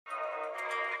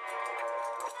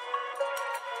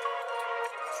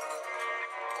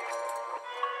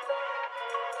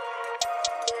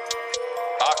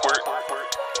Awkward.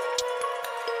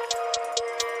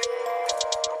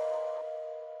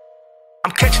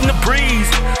 I'm catching the breeze,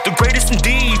 the greatest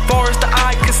indeed, far as the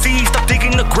eye can see. Stop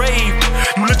digging the grave.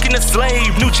 You looking a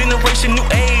slave, new generation, new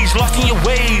age, lost in your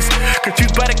ways.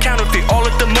 Confused by the counterfeit, all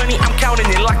of the money I'm counting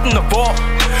it, locked in the vault.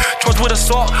 Charged with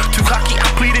assault, too cocky, I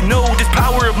pleaded no. This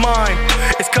power of mine,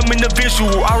 it's coming to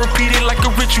visual. I repeat it like a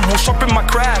ritual, sharpen my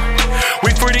craft.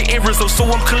 Wait for the end result, so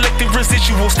I'm collecting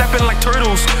residuals, snapping like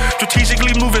turtles.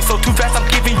 Strategically moving so too fast, I'm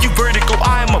giving you vertigo.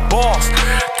 I am a boss,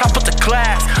 top of the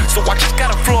class, so I just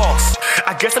gotta floss.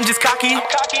 I guess I'm just cocky.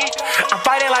 I'm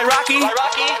fighting like Rocky.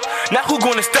 Now who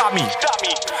gonna stop me?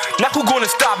 Now who gonna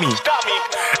stop me?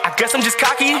 I guess I'm just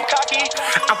cocky.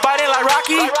 I'm fighting like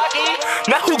Rocky.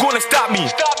 Now who gonna stop me?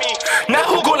 Now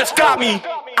who gonna stop me?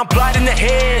 I'm plotting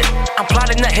ahead. I'm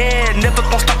plotting ahead. Never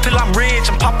gonna stop till I'm rich.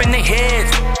 I'm popping their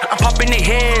heads. I'm popping their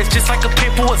heads just like a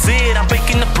pit for a zit. I'm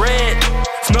baking the bread.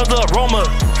 Smell the aroma.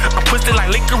 I'm twisted like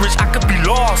licorice. I could be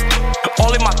lost.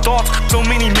 All in my thoughts. So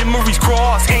many memories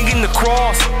cross. Hanging the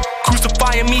cross.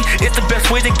 Crucifying me is the best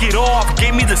way to get off.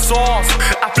 Gave me the sauce.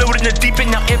 I floated in the deep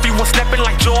end. Now everyone's snapping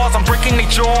like jaws. I'm breaking their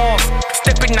jaws.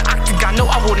 Step in the octagon. No,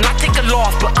 I will not take a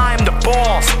loss. But I am the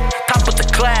boss. Top of the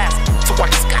class. So I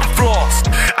just gotta floss.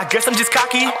 I guess I'm just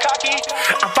cocky.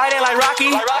 I'm fighting like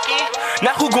Rocky.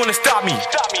 Now who gonna stop me?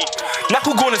 Now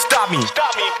who gonna stop me?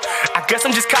 I guess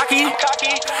I'm just cocky.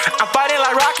 I'm fighting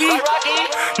like Rocky.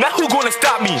 Now who gonna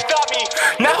stop me?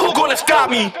 Now who gonna stop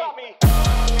me?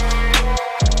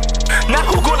 Now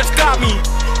who gonna stop me?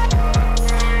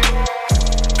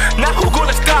 Now who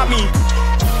gonna stop me?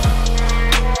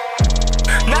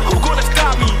 Now who gonna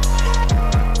stop me?